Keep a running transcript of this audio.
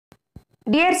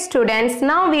Dear students,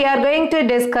 now we are going to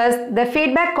discuss the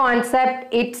feedback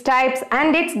concept, its types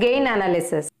and its gain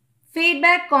analysis.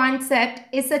 Feedback concept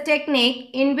is a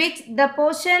technique in which the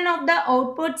portion of the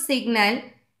output signal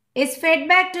is fed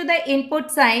back to the input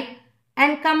side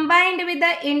and combined with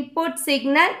the input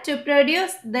signal to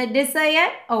produce the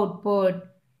desired output.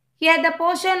 Here the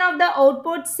portion of the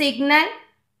output signal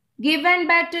given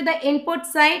back to the input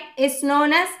side is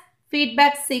known as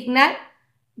feedback signal.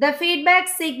 The feedback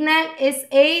signal is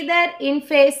either in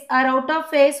phase or out of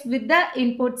phase with the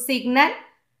input signal.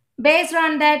 Based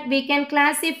on that, we can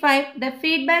classify the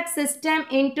feedback system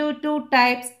into two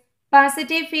types,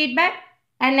 positive feedback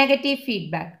and negative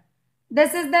feedback.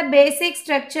 This is the basic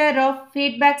structure of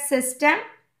feedback system.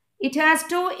 It has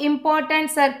two important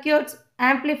circuits,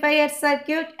 amplifier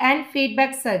circuit and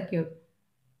feedback circuit.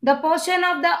 The portion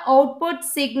of the output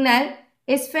signal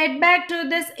is fed back to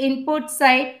this input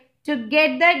side to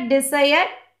get the desired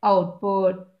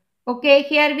output. Okay,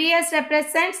 here Vs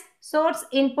represents source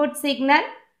input signal.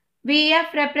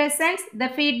 Vf represents the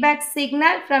feedback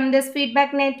signal from this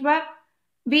feedback network.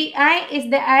 Vi is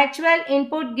the actual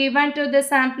input given to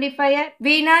this amplifier.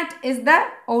 V0 is the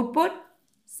output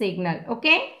signal.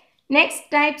 Okay.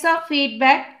 Next, types of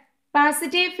feedback.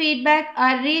 Positive feedback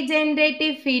or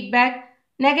regenerative feedback.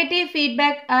 Negative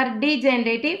feedback or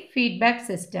degenerative feedback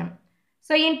system.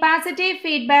 So in positive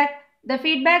feedback, the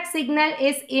feedback signal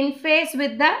is in phase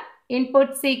with the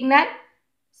input signal.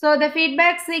 So the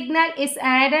feedback signal is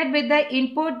added with the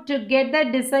input to get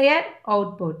the desired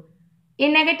output.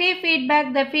 In negative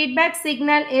feedback, the feedback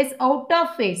signal is out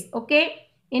of phase. Okay.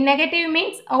 In negative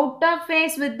means out of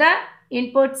phase with the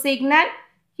input signal.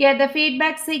 Here the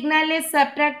feedback signal is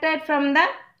subtracted from the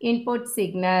input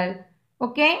signal.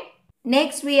 Okay.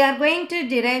 Next, we are going to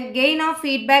derive gain of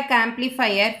feedback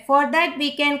amplifier. For that,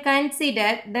 we can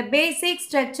consider the basic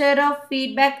structure of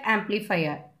feedback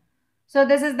amplifier. So,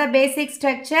 this is the basic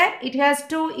structure. It has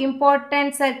two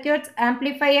important circuits,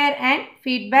 amplifier and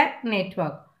feedback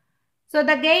network. So,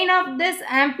 the gain of this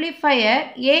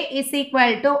amplifier A is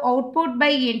equal to output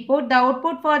by input. The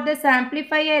output for this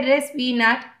amplifier is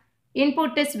V0.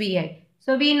 Input is Vi.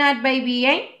 So, V0 by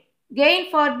Vi.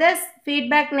 Gain for this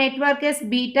feedback network is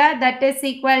beta, that is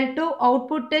equal to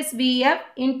output is Vf,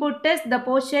 input is the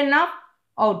portion of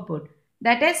output,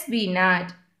 that is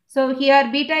V0. So here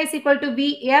beta is equal to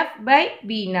Vf by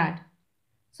V0.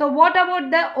 So what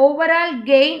about the overall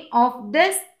gain of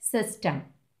this system?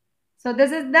 So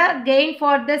this is the gain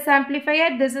for this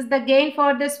amplifier, this is the gain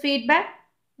for this feedback.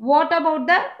 What about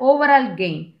the overall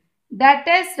gain? That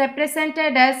is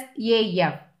represented as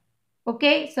AF.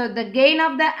 Okay, so the gain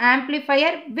of the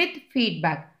amplifier with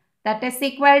feedback, that is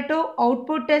equal to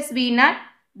output is V0,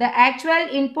 the actual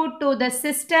input to the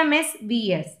system is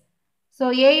Vs.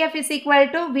 So AF is equal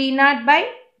to V0 by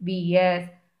Vs.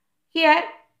 Here,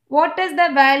 what is the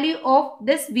value of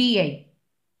this Vi?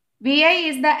 Vi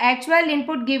is the actual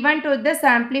input given to this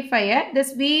amplifier.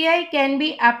 This Vi can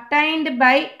be obtained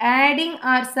by adding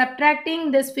or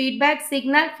subtracting this feedback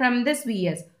signal from this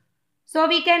Vs. So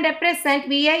we can represent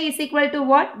Vi is equal to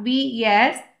what?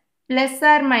 Vs plus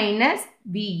or minus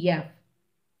Vf.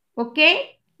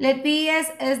 Okay. Let Vs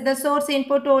is the source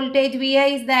input voltage. Vi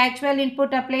is the actual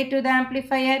input applied to the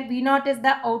amplifier. V0 is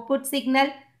the output signal.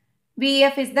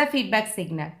 Vf is the feedback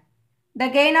signal. The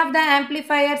gain of the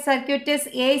amplifier circuit is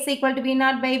A is equal to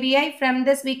V0 by Vi. From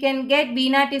this we can get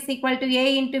V0 is equal to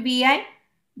A into Vi.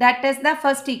 That is the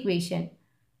first equation.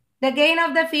 The gain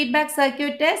of the feedback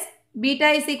circuit is beta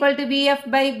is equal to Vf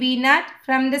by V0.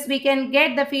 From this we can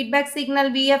get the feedback signal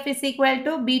Vf is equal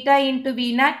to beta into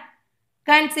V0.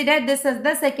 Consider this as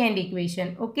the second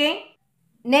equation. Okay.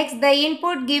 Next, the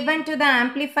input given to the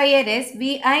amplifier is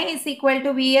Vi is equal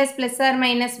to Vs plus or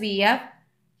minus Vf.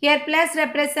 Here plus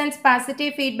represents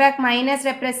positive feedback, minus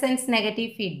represents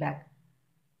negative feedback.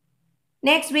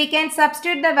 Next, we can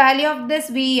substitute the value of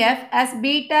this Vf as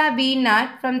beta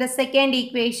V0 from the second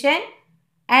equation,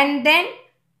 and then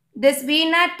this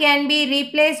V0 can be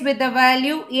replaced with the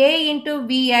value A into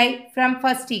Vi from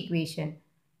first equation.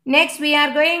 Next, we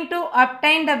are going to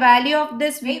obtain the value of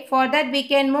this V. For that, we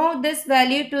can move this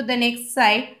value to the next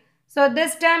side. So,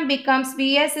 this term becomes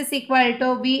Vs is equal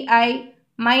to Vi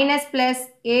minus plus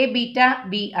A beta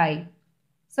Vi.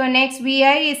 So, next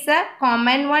Vi is a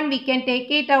common one. We can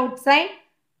take it outside.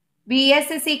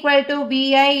 Vs is equal to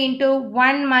Vi into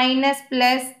 1 minus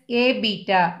plus A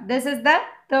beta. This is the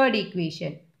third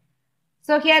equation.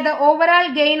 So here the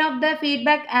overall gain of the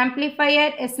feedback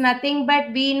amplifier is nothing but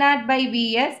V0 by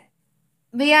Vs.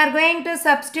 We are going to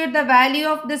substitute the value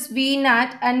of this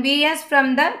V0 and Vs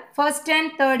from the first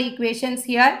and third equations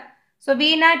here. So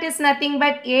V0 is nothing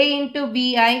but A into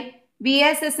Vi.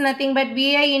 Vs is nothing but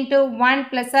Vi into 1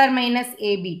 plus or minus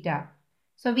A beta.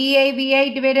 So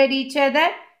Vi divided each other.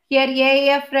 Here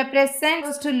AF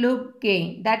represents to loop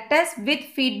gain, that is with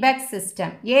feedback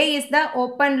system. A is the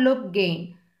open loop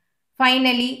gain.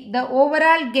 Finally, the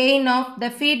overall gain of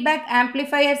the feedback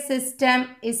amplifier system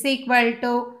is equal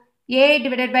to A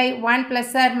divided by 1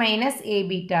 plus or minus A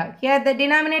beta. Here the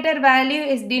denominator value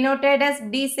is denoted as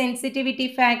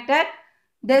desensitivity factor.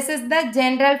 This is the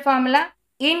general formula.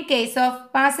 In case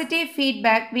of positive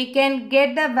feedback, we can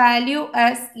get the value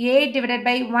as A divided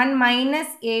by 1 minus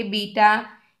A beta.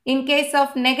 In case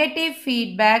of negative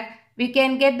feedback, we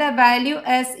can get the value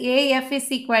as AF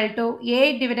is equal to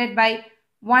A divided by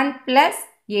 1 plus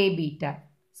A beta.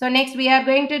 So next we are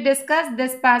going to discuss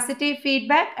this positive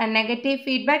feedback and negative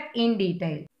feedback in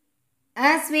detail.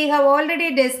 As we have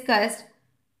already discussed,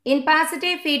 in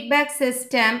positive feedback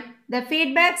system, the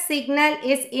feedback signal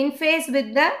is in phase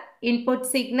with the input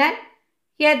signal.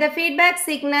 Here the feedback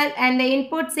signal and the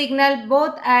input signal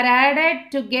both are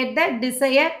added to get the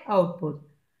desired output.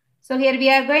 So here we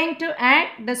are going to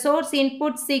add the source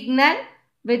input signal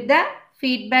with the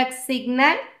feedback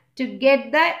signal to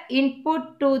get the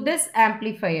input to this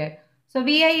amplifier. So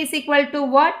Vi is equal to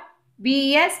what?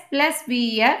 Vs plus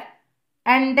Vf,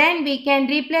 and then we can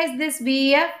replace this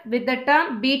Vf with the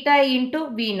term beta into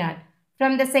V0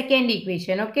 from the second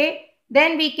equation, okay?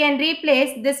 Then we can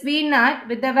replace this V0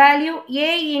 with the value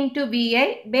A into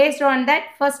Vi based on that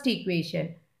first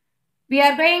equation. We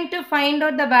are going to find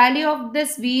out the value of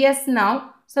this Vs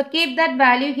now. So keep that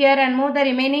value here and move the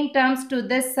remaining terms to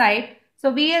this side.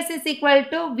 So Vs is equal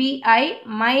to Vi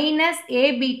minus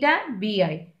A beta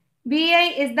Vi. Vi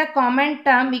is the common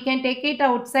term. We can take it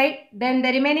outside. Then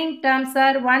the remaining terms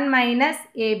are 1 minus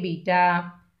A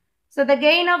beta. So the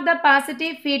gain of the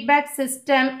positive feedback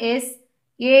system is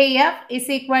AF is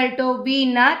equal to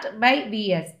V0 by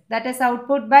Vs. That is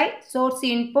output by source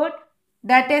input.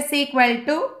 That is equal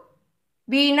to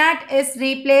V0 is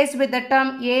replaced with the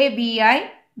term AVi.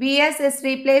 Vs is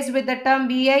replaced with the term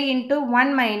Vi into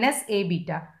 1 minus A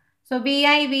beta. So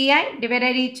Vi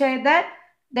divided each other.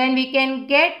 Then we can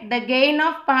get the gain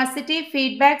of positive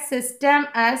feedback system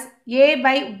as A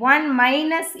by 1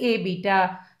 minus A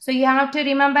beta. So you have to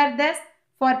remember this.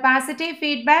 For positive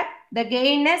feedback, the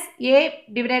gain is A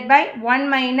divided by 1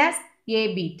 minus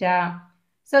A beta.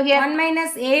 So here 1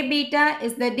 minus A beta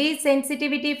is the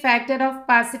desensitivity factor of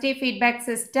positive feedback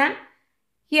system.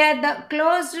 Here the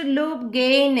closed loop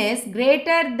gain is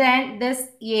greater than this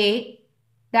A,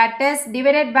 that is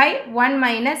divided by 1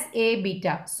 minus A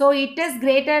beta. So it is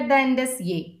greater than this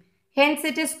A. Hence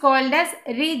it is called as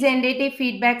regenerative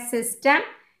feedback system.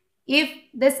 If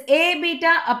this A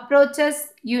beta approaches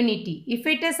unity, if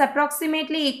it is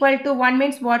approximately equal to 1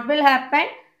 means what will happen?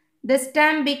 This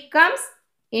term becomes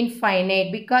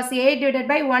infinite because A divided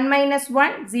by 1 minus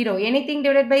 1, 0. Anything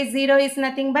divided by 0 is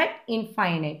nothing but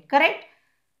infinite. Correct?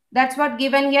 That's what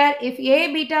given here. If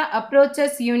A beta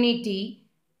approaches unity,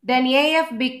 then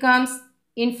AF becomes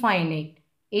infinite.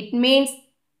 It means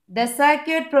the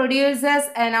circuit produces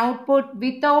an output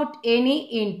without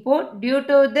any input due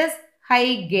to this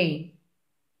high gain.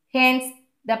 Hence,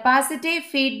 the positive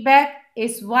feedback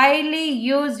is widely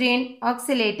used in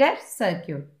oscillator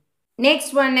circuit.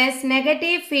 Next one is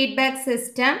negative feedback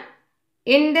system.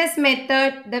 In this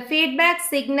method, the feedback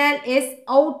signal is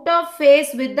out of phase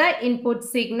with the input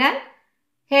signal.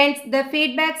 Hence, the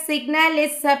feedback signal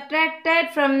is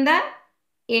subtracted from the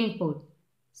input.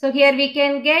 So, here we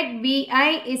can get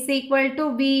Vi is equal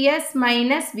to Vs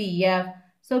minus Vf.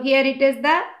 So, here it is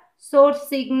the source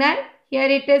signal. Here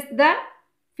it is the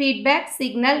feedback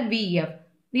signal Vf.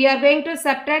 We are going to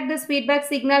subtract this feedback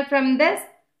signal from this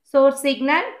source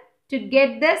signal to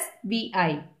get this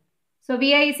Vi. So,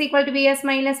 Vi is equal to Vs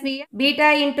minus Vf.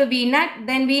 Beta into V0.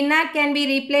 Then V0 can be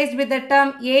replaced with the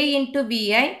term A into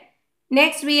Vi.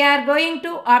 Next, we are going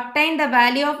to obtain the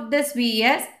value of this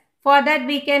Vs. For that,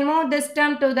 we can move this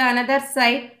term to the another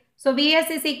side. So,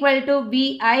 Vs is equal to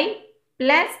Vi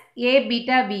plus A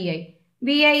beta Vi.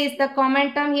 Vi is the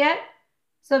common term here.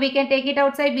 So, we can take it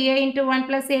outside. Vi into 1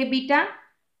 plus A beta.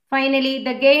 Finally,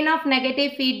 the gain of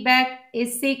negative feedback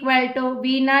is equal to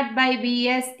V0 by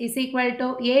Vs is equal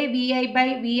to AVi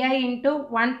by Vi into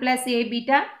 1 plus A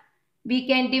beta. We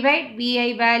can divide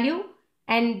Vi value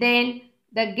and then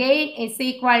the gain is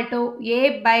equal to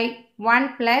A by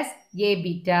 1 plus A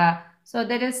beta. So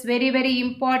that is very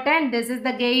important. This is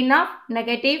the gain of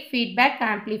negative feedback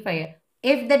amplifier.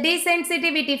 If the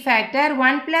desensitivity factor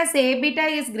 1 plus A beta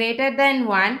is greater than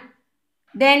 1,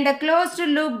 then the closed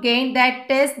loop gain,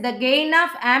 that is the gain of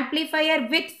amplifier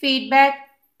with feedback,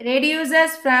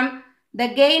 reduces from the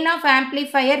gain of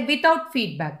amplifier without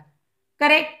feedback.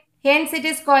 Correct? Hence it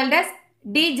is called as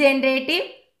degenerative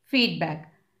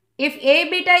feedback. If A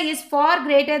beta is far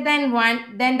greater than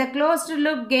 1, then the closed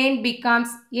loop gain becomes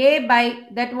A by,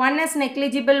 that 1 is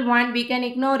negligible 1, we can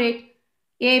ignore it,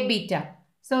 A beta.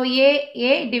 So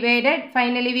A divided,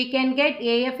 finally we can get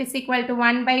AF is equal to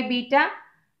 1 by beta.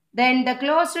 Then the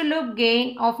closed loop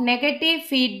gain of negative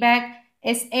feedback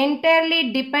is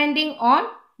entirely depending on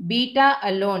beta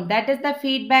alone. That is the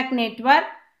feedback network.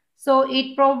 So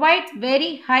it provides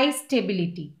very high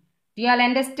stability. Do you all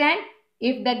understand?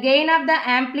 If the gain of the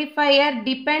amplifier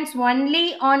depends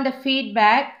only on the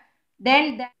feedback,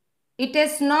 then it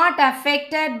is not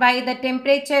affected by the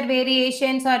temperature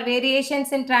variations or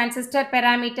variations in transistor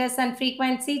parameters and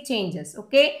frequency changes.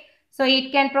 Okay. So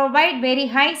it can provide very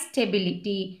high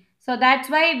stability. So that's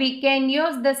why we can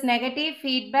use this negative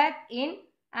feedback in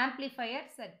amplifier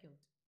circuit.